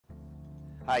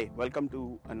Hi, welcome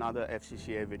to another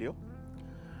FCCA video.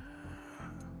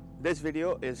 This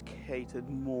video is catered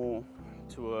more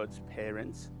towards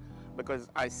parents because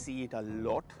I see it a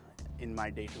lot in my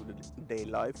day-to-day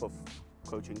life of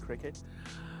coaching cricket.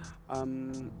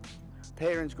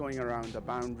 Parents going around the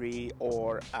boundary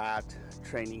or at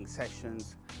training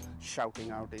sessions shouting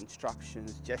out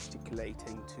instructions,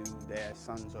 gesticulating to their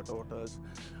sons or daughters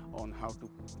on how to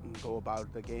go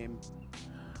about the game.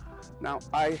 Now,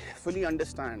 I fully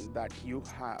understand that you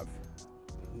have,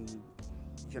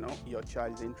 your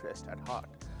child's interest at heart,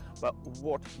 but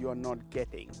what you're not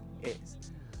getting is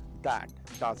that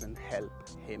doesn't help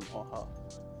him or her.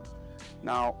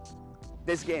 Now,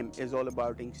 this game is all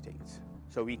about instincts.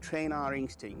 So we train our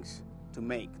instincts to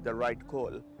make the right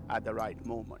call at the right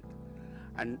moment.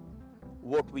 And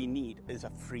what we need is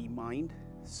a free mind.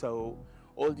 So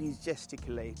all these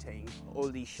gesticulating, all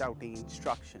these shouting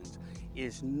instructions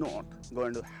is not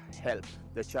going to help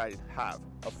the child have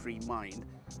a free mind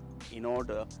in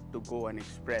order to go and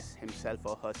express himself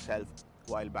or herself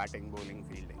while batting, bowling,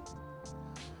 fielding.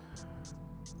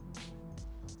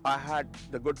 I had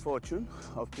the good fortune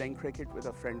of playing cricket with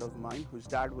a friend of mine whose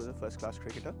dad was a first-class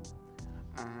cricketer,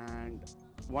 and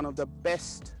one of the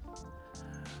best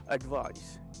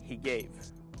advice he gave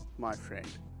my friend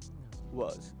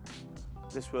was,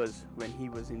 this was when he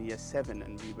was in year 7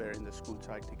 and we were in the school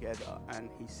side together, and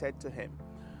he said to him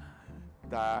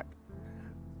that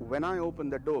when I open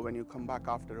the door when you come back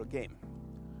after a game,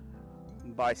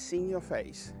 by seeing your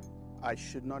face, I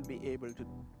should not be able to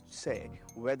say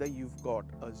whether you've got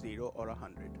a 0 or a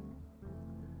 100,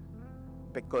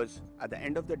 because at the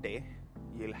end of the day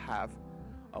you'll have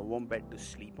a warm bed to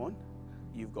sleep on,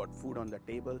 you've got food on the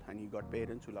table, and you've got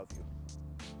parents who love you.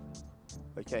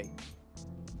 Okay,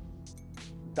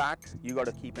 that you got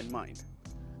to keep in mind.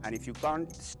 And if you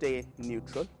can't stay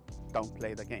neutral, don't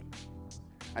play the game.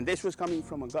 And this was coming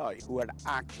from a guy who had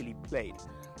actually played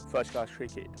first class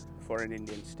cricket for an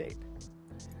Indian state.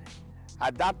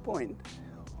 At that point,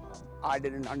 I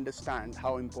didn't understand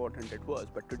how important it was,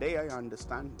 but today I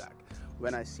understand that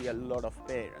when I see a lot of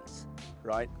parents,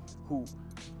 right, who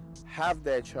have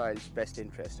their child's best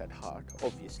interest at heart,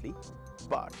 obviously,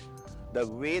 but the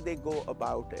way they go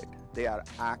about it, they are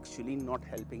actually not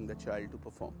helping the child to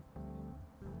perform.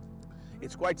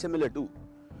 It's quite similar to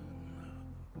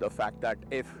the fact that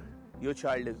if your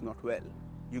child is not well,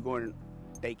 you go and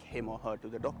take him or her to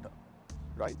the doctor,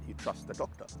 right? You trust the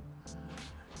doctor.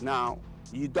 Now,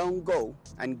 you don't go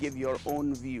and give your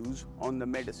own views on the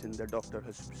medicine the doctor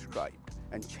has prescribed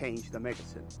and change the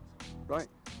medicine, right?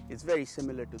 It's very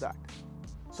similar to that.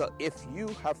 So if you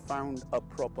have found a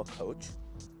proper coach,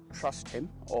 trust him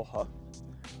or her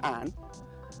and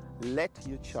let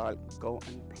your child go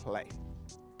and play,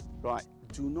 right?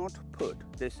 Do not put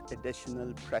this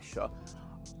additional pressure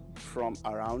from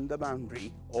around the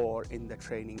boundary or in the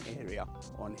training area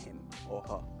on him or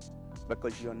her,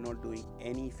 because you're not doing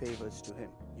any favors to him.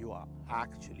 You are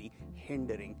actually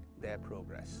hindering their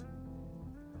progress.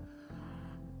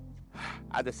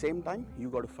 At the same time, you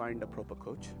got to find a proper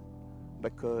coach,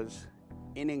 because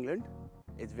in England,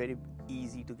 it's very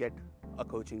easy to get a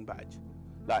coaching badge.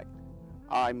 Like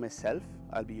I myself,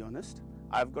 I'll be honest,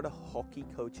 I've got a hockey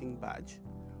coaching badge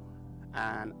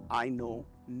and I know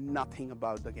nothing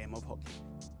about the game of hockey.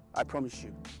 I promise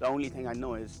you, the only thing I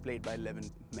know is played by 11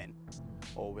 men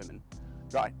or women,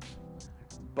 right?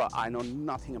 But I know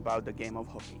nothing about the game of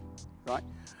hockey, right?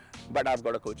 But I've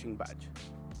got a coaching badge.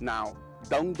 Now,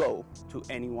 don't go to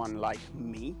anyone like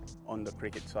me on the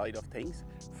cricket side of things.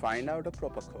 Find out a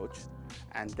proper coach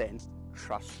and then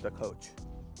trust the coach,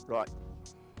 right?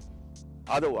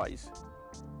 Otherwise,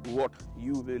 what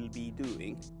you will be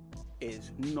doing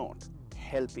is not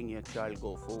helping your child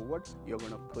go forward. You're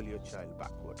going to pull your child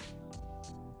backward.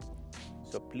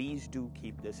 So please do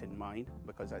keep this in mind,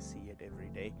 because I see it every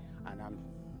day, and I'm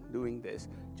doing this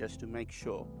just to make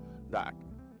sure that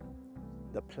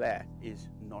the player is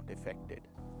not affected.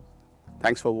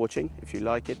 Thanks for watching. If you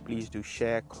like it, please do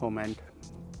share, comment,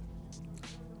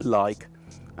 like,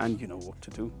 and you know what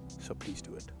to do. So please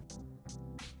do it.